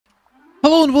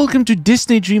Hello and welcome to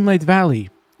Disney Dreamlight Valley.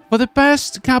 For the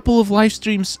past couple of live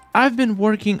streams, I've been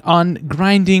working on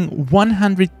grinding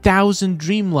 100,000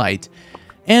 Dreamlight.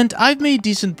 And I've made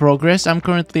decent progress. I'm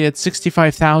currently at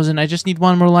 65,000. I just need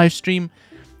one more live stream.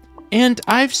 And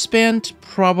I've spent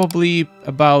probably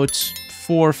about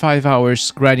 4 or 5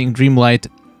 hours grinding Dreamlight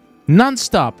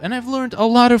non-stop. And I've learned a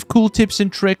lot of cool tips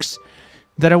and tricks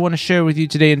that I want to share with you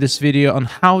today in this video on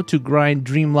how to grind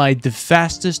Dreamlight the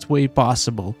fastest way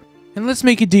possible. And let's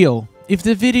make a deal. If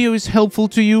the video is helpful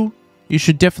to you, you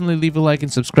should definitely leave a like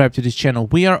and subscribe to this channel.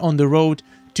 We are on the road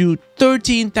to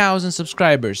 13,000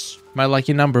 subscribers. My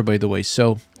lucky number, by the way.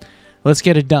 So let's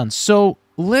get it done. So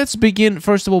let's begin,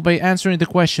 first of all, by answering the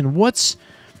question, what's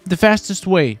the fastest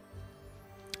way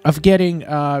of getting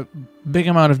a big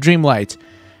amount of Dreamlight?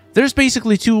 There's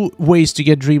basically two ways to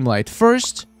get Dreamlight.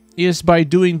 First is by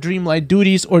doing Dreamlight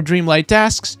duties or Dreamlight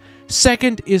tasks.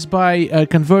 Second is by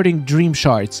converting dream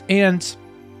shards. And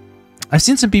I've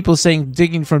seen some people saying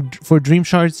digging for dream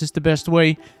shards is the best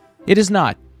way. It is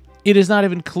not. It is not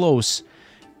even close.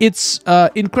 It's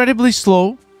incredibly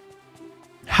slow.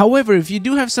 However, if you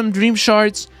do have some dream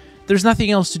shards, there's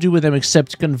nothing else to do with them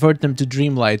except convert them to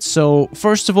Dreamlight. So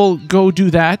first of all, go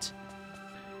do that.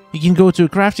 You can go to a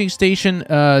crafting station,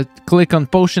 click on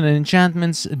Potion and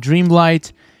Enchantments,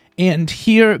 Dreamlight. And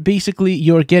here, basically,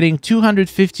 you're getting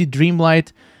 250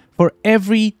 Dreamlight for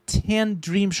every 10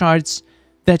 Dream Shards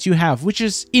that you have, which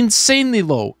is insanely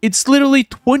low. It's literally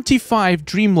 25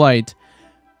 Dreamlight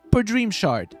per Dream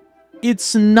Shard.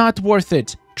 It's not worth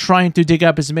it trying to dig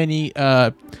up as many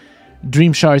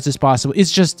Dream Shards as possible.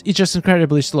 It's just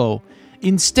incredibly slow.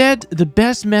 Instead, the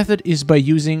best method is by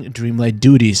using Dreamlight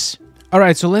duties.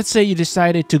 Alright, so let's say you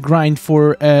decided to grind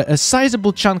for a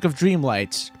sizable chunk of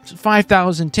Dreamlight.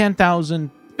 5,000,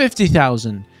 10,000,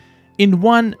 50,000 in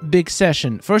one big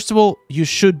session. First of all, you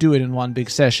should do it in one big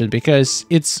session because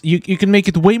you can make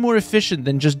it way more efficient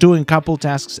than just doing a couple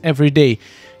tasks every day.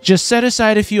 Just set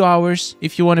aside a few hours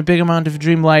if you want a big amount of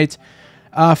Dreamlight.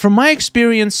 From my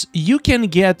experience, you can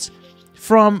get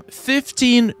from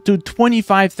 15 to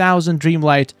 25,000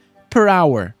 Dreamlight per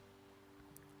hour.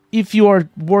 If you are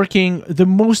working the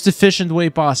most efficient way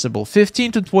possible,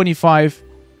 15 to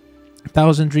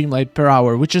 25,000 Dreamlight per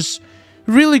hour, which is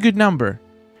really good number.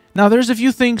 Now, there's a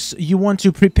few things you want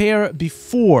to prepare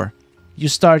before you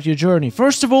start your journey.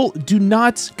 First of all, do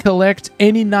not collect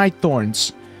any night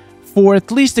thorns for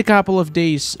at least a couple of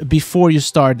days before you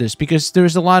start this, because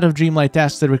there's a lot of Dreamlight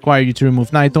tasks that require you to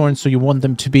remove night thorns, so you want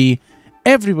them to be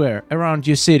everywhere around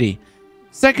your city.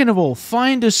 Second of all,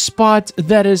 find a spot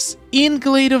that is in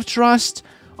Glade of Trust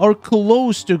or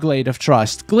close to Glade of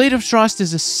Trust. Glade of Trust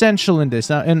is essential in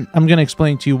this, and I'm going to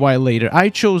explain to you why later. I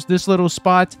chose this little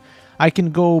spot. I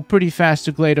can go pretty fast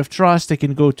to Glade of Trust. I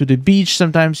can go to the beach.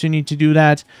 Sometimes you need to do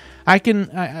that. I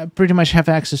pretty much have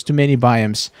access to many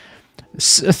biomes.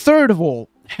 Third of all,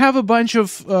 have a bunch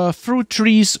of fruit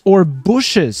trees or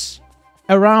bushes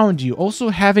around you. Also,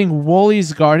 having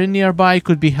Wally's garden nearby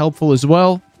could be helpful as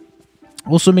well.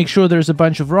 Also, make sure there's a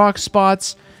bunch of rock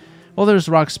spots. Well, there's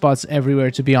rock spots everywhere,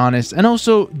 to be honest. And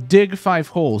also, dig 5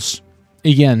 holes.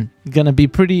 Again, gonna be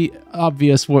pretty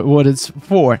obvious what it's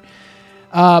for.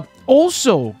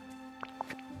 Also,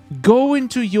 go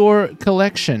into your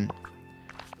collection.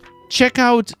 Check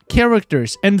out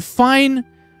characters and find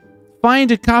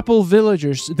a couple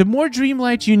villagers. The more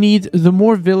Dreamlight you need, the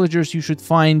more villagers you should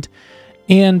find.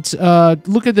 And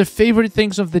look at the favorite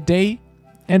things of the day.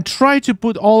 And try to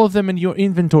put all of them in your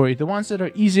inventory, the ones that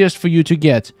are easiest for you to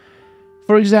get.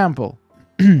 For example,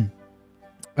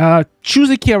 choose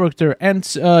a character and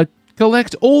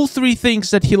collect all 3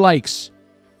 things that he likes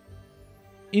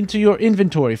into your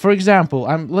inventory. For example,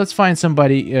 let's find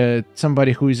somebody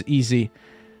who is easy.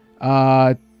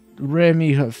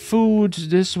 Remy, food,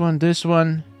 this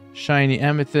one, shiny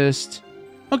amethyst.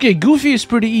 Okay, Goofy is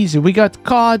pretty easy. We got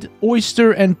cod,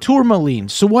 oyster, and tourmaline.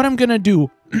 So what I'm gonna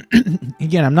do,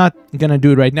 again, I'm not gonna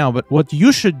do it right now, but what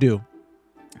you should do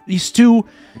is to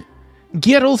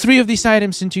get all 3 of these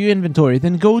items into your inventory,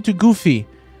 then go to Goofy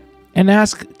and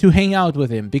ask to hang out with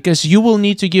him, because you will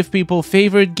need to give people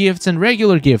favorite gifts and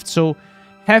regular gifts. So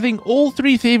having all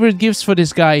 3 favorite gifts for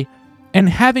this guy and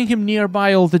having him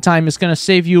nearby all the time is gonna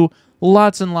save you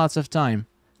lots and lots of time.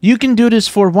 You can do this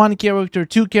for 1 character,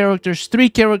 2 characters, 3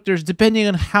 characters, depending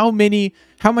on how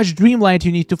much Dreamlight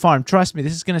you need to farm. Trust me,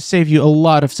 this is going to save you a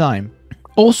lot of time.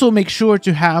 Also, make sure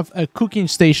to have a cooking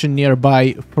station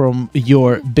nearby from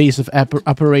your base of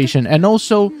operation. And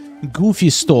also, Goofy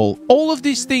stall. All of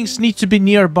these things need to be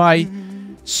nearby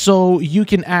so you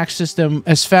can access them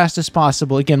as fast as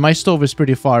possible. Again, my stove is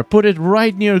pretty far. Put it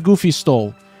right near Goofy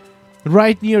stall.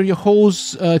 right near your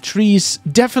holes, trees.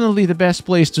 Definitely the best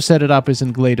place to set it up is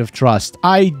in Glade of Trust.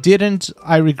 I didn't.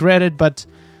 I regret it, but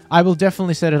I will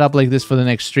definitely set it up like this for the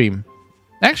next stream.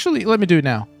 Actually, let me do it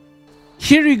now.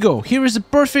 Here you go. Here is a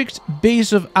perfect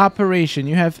base of operation.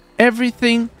 You have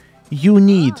everything you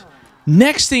need.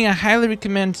 Next thing I highly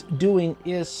recommend doing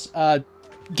is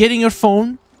getting your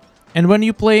phone, and when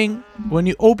you're playing, when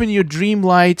you open your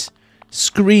Dreamlight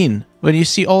screen, when you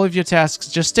see all of your tasks,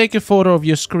 just take a photo of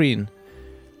your screen,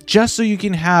 just so you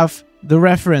can have the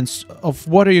reference of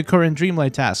what are your current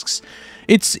Dreamlight tasks.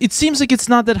 It seems like it's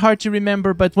not that hard to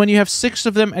remember, but when you have 6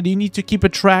 of them and you need to keep a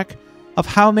track of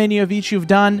how many of each you've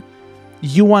done,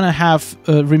 you want to have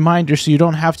a reminder so you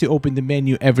don't have to open the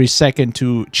menu every second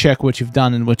to check what you've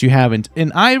done and what you haven't.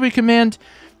 And I recommend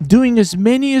doing as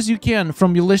many as you can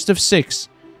from your list of 6,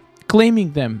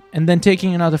 claiming them, and then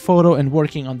taking another photo and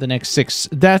working on the next 6.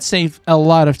 That saved a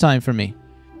lot of time for me.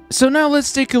 So now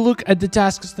let's take a look at the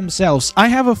tasks themselves. I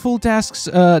have a full task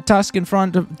list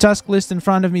in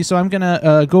front of me, so I'm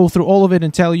gonna go through all of it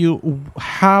and tell you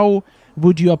how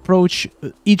would you approach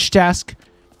each task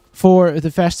for the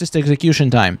fastest execution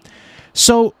time.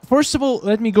 So first of all,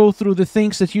 let me go through the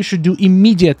things that you should do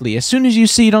immediately. As soon as you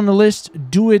see it on the list,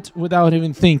 do it without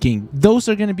even thinking. Those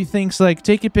are going to be things like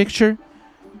take a picture,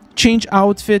 change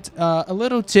outfit. A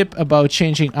little tip about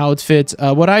changing outfit.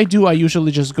 What I do, I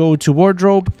usually just go to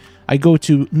wardrobe, I go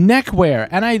to neckwear,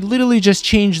 and I literally just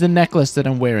change the necklace that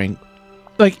I'm wearing.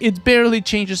 Like, it barely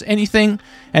changes anything,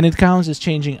 and it counts as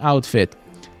changing outfit.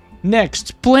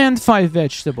 Next, plant 5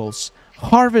 vegetables.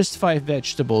 Harvest 5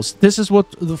 vegetables. This is what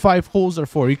the 5 holes are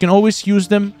for. You can always use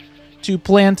them to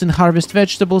plant and harvest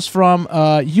vegetables from.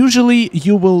 Usually,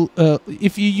 you will,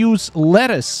 if you use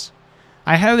lettuce,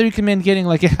 I highly recommend getting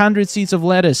like 100 seeds of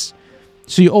lettuce.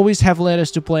 So you always have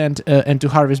lettuce to plant and to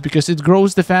harvest because it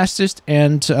grows the fastest,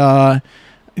 and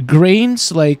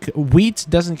grains like wheat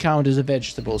doesn't count as a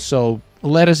vegetable. So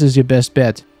lettuce is your best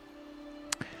bet.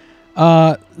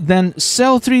 Then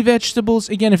sell 3 vegetables.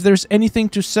 Again, if there's anything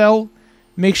to sell,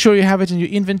 make sure you have it in your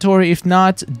inventory. If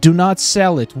not, do not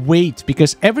sell it. Wait,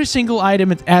 because every single item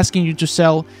it's asking you to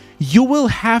sell, you will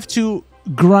have to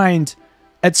grind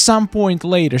at some point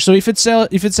later. So if it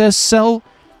says sell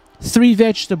 3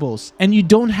 vegetables and you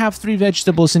don't have 3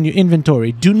 vegetables in your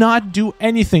inventory, do not do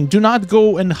anything. Do not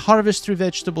go and harvest 3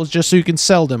 vegetables just so you can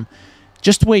sell them.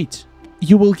 Just wait.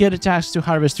 You will get a task to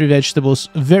harvest 3 vegetables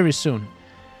very soon.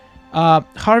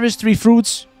 Harvest 3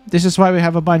 fruits. This is why we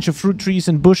have a bunch of fruit trees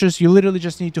and bushes. You literally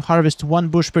just need to harvest 1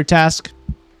 bush per task.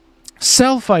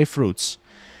 Sell 5 fruits.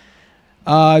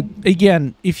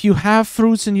 Again, if you have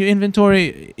fruits in your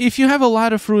inventory, if you have a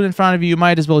lot of fruit in front of you, you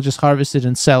might as well just harvest it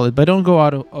and sell it, but don't go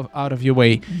out of your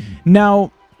way.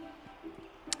 Now,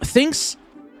 things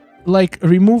like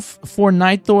remove 4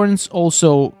 night thorns,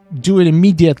 also do it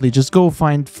immediately. Just go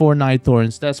find 4 night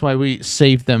thorns. That's why we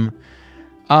saved them.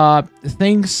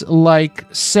 Things like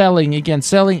selling, again,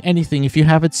 selling anything. If you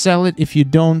have it, sell it. If you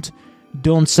don't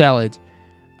sell it.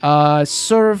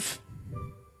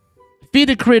 Feed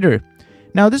a critter.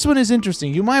 Now, this one is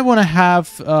interesting. You might want to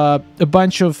have a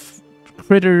bunch of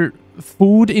critter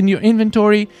food in your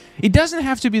inventory. It doesn't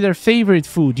have to be their favorite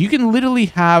food. You can literally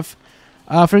have,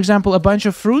 for example, a bunch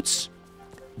of fruits.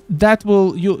 That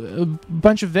will a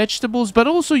bunch of vegetables, but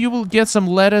also you will get some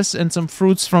lettuce and some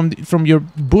fruits from your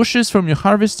bushes, from your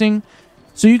harvesting.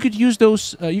 So you could use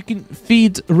those. You can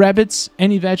feed rabbits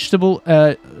any vegetable,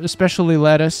 especially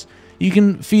lettuce. You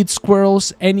can feed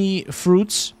squirrels any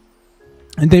fruits,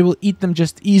 and they will eat them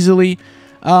just easily.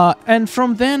 And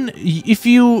from then, if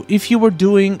you were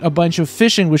doing a bunch of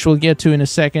fishing, which we'll get to in a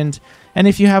second, and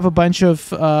if you have a bunch of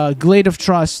Glade of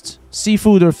Trust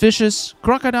seafood or fishes,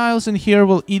 crocodiles in here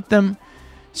will eat them,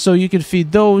 so you can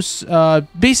feed those.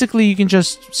 Basically, you can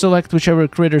just select whichever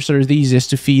critters are the easiest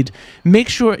to feed. Make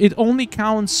sure it only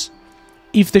counts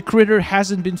if the critter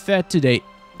hasn't been fed today.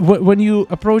 When you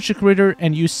approach a critter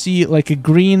and you see like a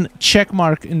green check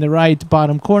mark in the right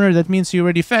bottom corner, that means you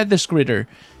already fed this critter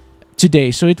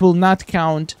today, so it will not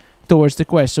count towards the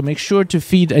quest. So make sure to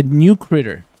feed a new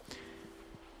critter.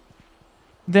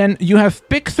 Then you have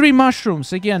pick 3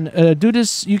 mushrooms. Again, do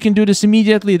this. You can do this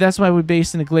immediately. That's why we're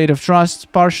based in a Glade of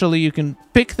Trust. Partially, you can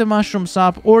pick the mushrooms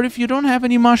up, or if you don't have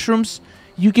any mushrooms,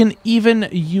 you can even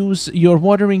use your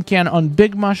watering can on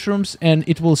big mushrooms, and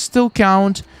it will still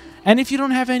count. And if you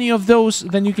don't have any of those,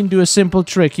 then you can do a simple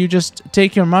trick. You just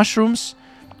take your mushrooms,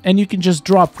 and you can just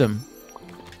drop them.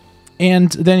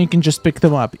 And then you can just pick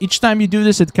them up. Each time you do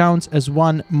this, it counts as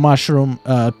 1 mushroom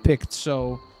picked.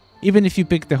 So even if you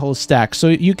pick the whole stack. So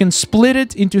you can split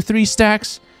it into 3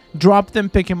 stacks, drop them,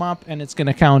 pick them up, and it's going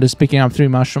to count as picking up 3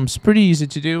 mushrooms. Pretty easy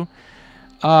to do.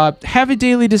 Have a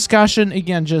daily discussion.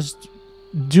 Again, just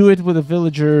do it with a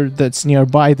villager that's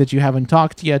nearby that you haven't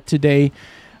talked yet today.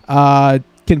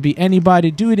 Can be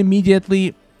anybody. Do it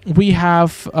immediately. We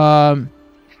have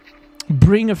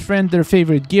bring a friend their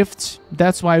favorite gift.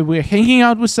 That's why we're hanging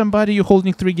out with somebody you're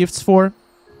holding 3 gifts for.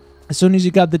 As soon as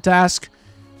you got the task,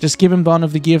 just give him one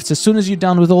of the gifts. As soon as you're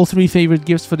done with all 3 favorite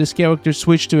gifts for this character,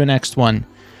 switch to the next one.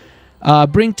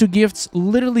 Bring 2 gifts.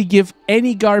 Literally give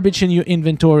any garbage in your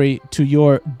inventory to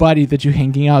your buddy that you're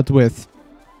hanging out with.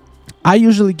 I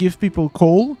usually give people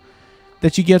coal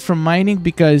that you get from mining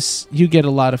because you get a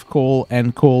lot of coal,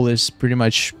 and coal is pretty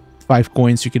much 5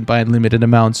 coins you can buy in limited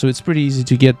amounts, so it's pretty easy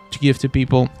to give to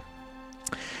people.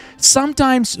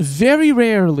 Sometimes, very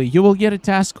rarely, you will get a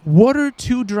task, water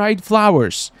 2 dried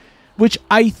flowers, which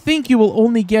I think you will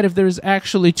only get if there's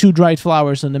actually 2 dried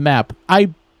flowers on the map.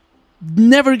 I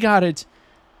never got it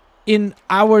in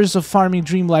hours of farming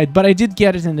Dreamlight, but I did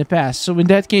get it in the past. So in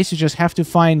that case, you just have to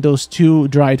find those 2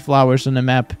 dried flowers on the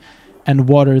map and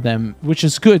water them, which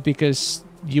is good because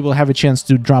you will have a chance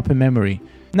to drop a memory.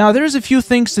 Now, there's a few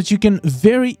things that you can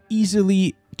very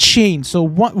easily chain. So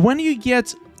when you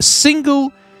get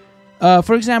single,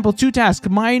 for example, 2 tasks,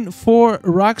 mine 4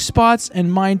 rock spots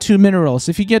and mine 2 minerals.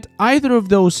 If you get either of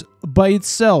those by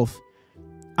itself,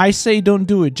 I say don't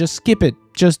do it. Just skip it.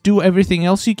 Just do everything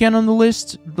else you can on the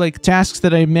list, like tasks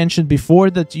that I mentioned before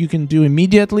that you can do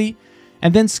immediately,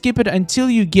 and then skip it until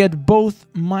you get both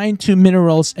mine 2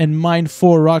 minerals and mine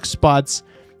 4 rock spots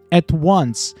at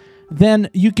once. Then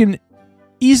you can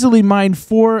easily mine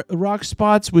 4 rock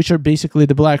spots, which are basically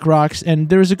the black rocks, and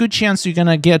there's a good chance you're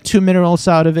gonna get 2 minerals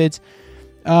out of it.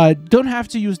 Don't have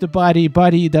to use the body.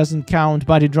 Body doesn't count.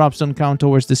 Body drops don't count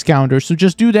towards this counter. So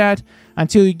just do that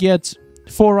until you get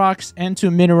 4 rocks and 2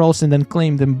 minerals, and then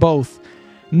claim them both.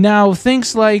 Now,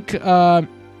 things like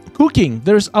cooking.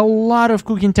 There's a lot of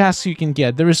cooking tasks you can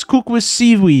get. There is cook with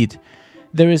seaweed.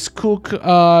 There is cook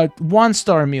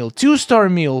 1-star meal, 2-star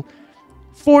meal,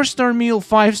 4-star meal,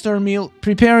 5-star meal.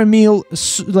 Prepare a meal,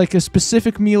 like a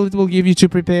specific meal it will give you to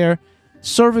prepare.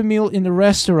 Serve a meal in the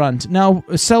restaurant. Now,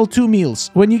 sell 2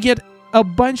 meals. When you get a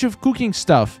bunch of cooking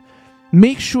stuff,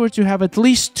 make sure to have at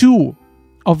least 2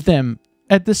 of them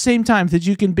at the same time, that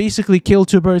you can basically kill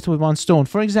 2 birds with 1 stone.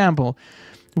 For example,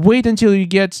 wait until you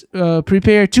get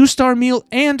prepare 2-star meal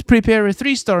and prepare a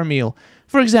 3-star meal.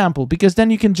 For example, because then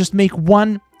you can just make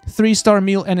 1 3-star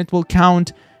meal and it will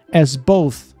count as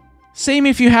both. Same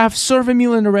if you have serve a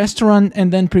meal in a restaurant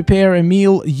and then prepare a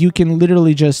meal, you can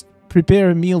literally just prepare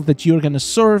a meal that you're going to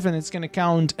serve, and it's going to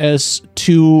count as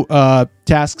 2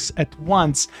 tasks at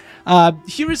once.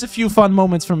 Here is a few fun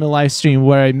moments from a live stream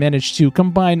where I managed to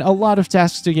combine a lot of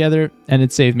tasks together, and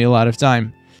it saved me a lot of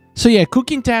time. So yeah,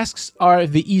 cooking tasks are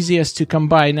the easiest to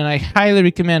combine, and I highly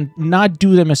recommend not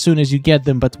do them as soon as you get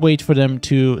them, but wait for them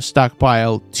to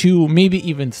stockpile 2, maybe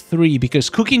even 3, because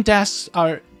cooking tasks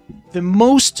are the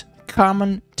most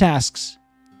common tasks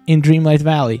in Dreamlight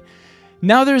Valley.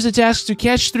 Now there's a task to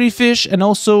catch 3 fish and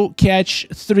also catch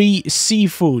 3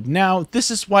 seafood. Now,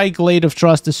 this is why Glade of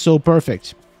Trust is so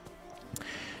perfect.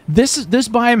 This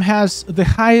biome has the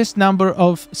highest number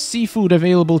of seafood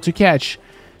available to catch.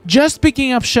 Just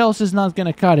picking up shells is not going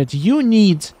to cut it. You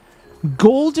need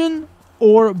golden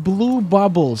or blue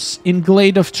bubbles in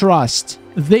Glade of Trust.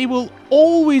 They will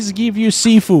always give you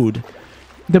seafood.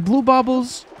 The blue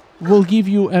bubbles will give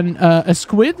you a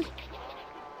squid,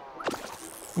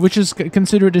 which is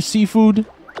considered a seafood.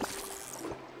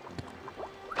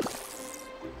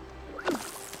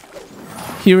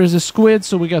 Here is a squid,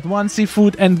 so we got 1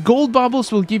 seafood. And gold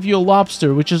bubbles will give you a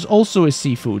lobster, which is also a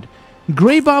seafood.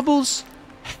 Gray bubbles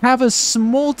have a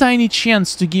small tiny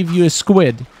chance to give you a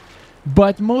squid,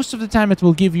 but most of the time it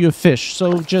will give you a fish.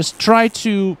 So just try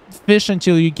to fish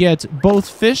until you get both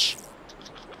fish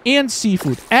and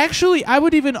seafood. Actually, I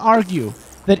would even argue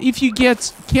that if you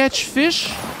catch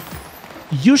fish,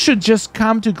 you should just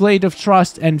come to Glade of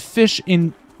Trust and fish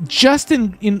in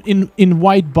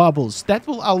white bubbles. That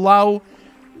will allow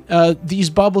these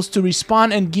bubbles to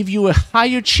respawn and give you a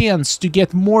higher chance to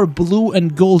get more blue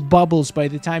and gold bubbles by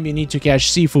the time you need to catch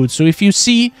seafood. So if you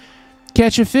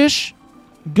catch a fish,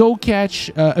 go catch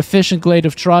a fish in Glade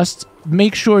of Trust.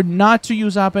 Make sure not to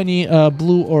use up any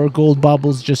blue or gold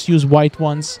bubbles. Just use white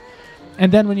ones.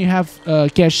 And then when you have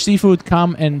catch seafood,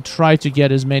 come and try to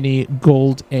get as many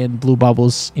gold and blue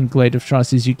bubbles in Glade of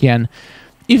Trust as you can.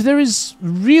 If there is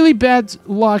really bad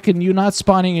luck and you're not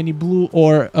spawning any blue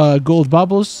or gold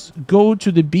bubbles, go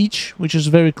to the beach, which is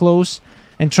very close,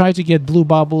 and try to get blue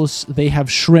bubbles. They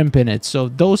have shrimp in it. So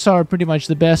those are pretty much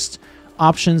the best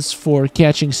options for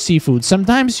catching seafood.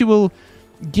 Sometimes you will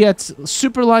get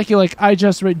super lucky like I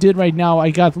just did right now, I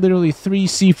got literally 3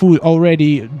 seafood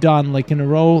already done like in a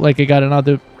row. Like I got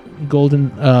another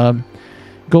golden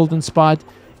spot.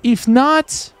 If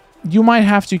not, you might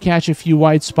have to catch a few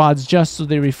white spots just so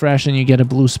they refresh and you get a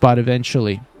blue spot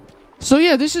eventually. So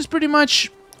yeah, this is pretty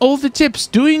much all the tips.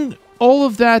 Doing all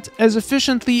of that as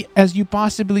efficiently as you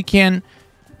possibly can.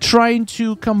 Trying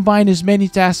to combine as many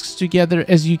tasks together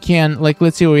as you can. Like,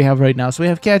 let's see what we have right now. So we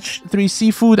have catch 3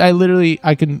 seafood. I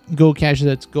can go catch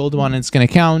that gold one and it's going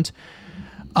to count.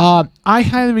 I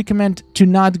highly recommend to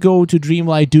not go to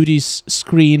Dreamlight Duties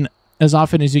screen as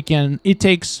often as you can. It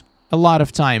takes a lot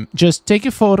of time. Just take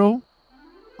a photo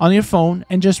on your phone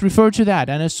and just refer to that.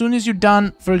 And as soon as you're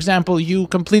done, for example, you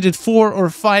completed 4 or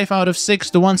 5 out of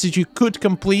 6, the ones that you could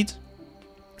complete,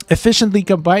 efficiently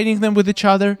combining them with each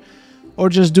other, or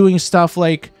just doing stuff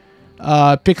like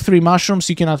pick 3 mushrooms.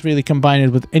 You cannot really combine it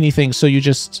with anything, so you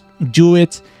just do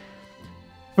it.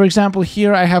 For example,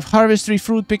 here I have harvest 3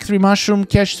 fruit, pick 3 mushroom,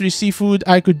 catch 3 seafood.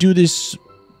 I could do this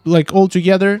like all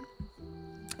together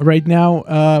right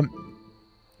now.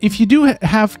 If you do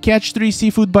have catch 3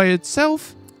 seafood by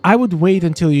itself, I would wait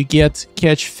until you get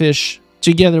catch fish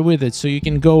together with it, so you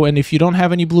can go, and if you don't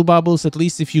have any blue bubbles, at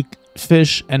least if you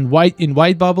fish and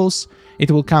white bubbles, it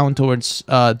will count towards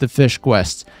the fish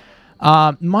quest.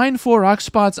 Mine 4 rock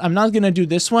spots. I'm not gonna do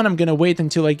this one. I'm gonna wait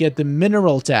until I get the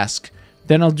mineral task.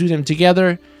 Then I'll do them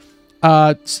together.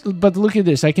 But look at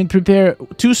this. I can prepare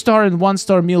 2-star and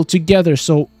 1-star meal together.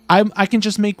 So I can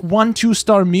just make 1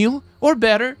 2-star meal, or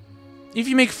better. If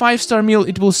you make 5-star meal,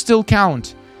 it will still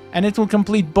count. And it will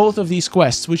complete both of these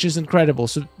quests, which is incredible.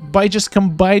 So by just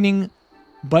combining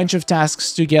a bunch of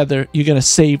tasks together, you're gonna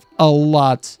save a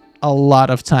lot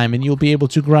of time, and you'll be able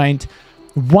to grind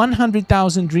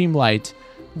 100,000 Dreamlight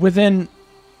within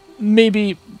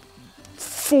maybe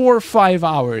 4 or 5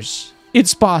 hours.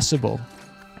 It's possible.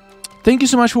 Thank you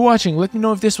so much for watching. Let me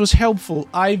know if this was helpful.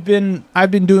 I've been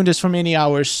doing this for many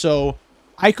hours, so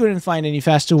I couldn't find any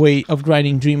faster way of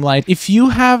grinding Dreamlight. If you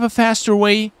have a faster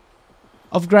way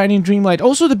of grinding Dreamlight,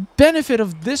 also the benefit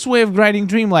of this way of grinding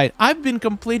Dreamlight, I've been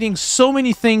completing so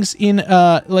many things in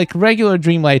like regular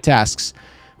Dreamlight tasks.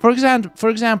 For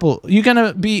example, you're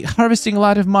gonna be harvesting a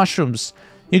lot of mushrooms.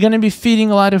 You're gonna be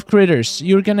feeding a lot of critters.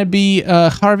 You're gonna be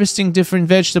harvesting different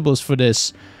vegetables for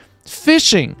this.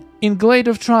 Fishing in Glade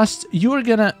of Trust, you're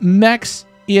gonna max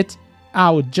it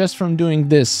out just from doing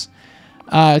this.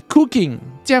 Cooking,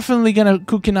 definitely gonna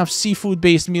cook enough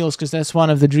seafood-based meals because that's one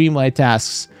of the Dreamlight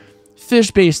tasks.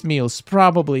 Fish-based meals,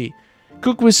 probably.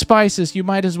 Cook with spices, you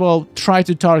might as well try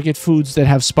to target foods that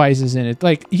have spices in it.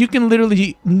 Like, you can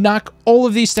literally knock all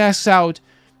of these tasks out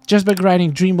just by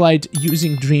grinding Dreamlight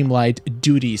using Dreamlight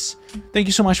Duties. Thank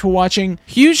you so much for watching.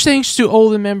 Huge thanks to all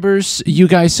the members. You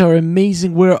guys are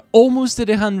amazing. We're almost at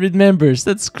 100 members.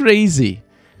 That's crazy.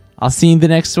 I'll see you in the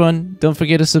next one. Don't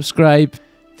forget to subscribe.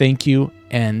 Thank you,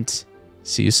 and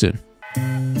see you soon.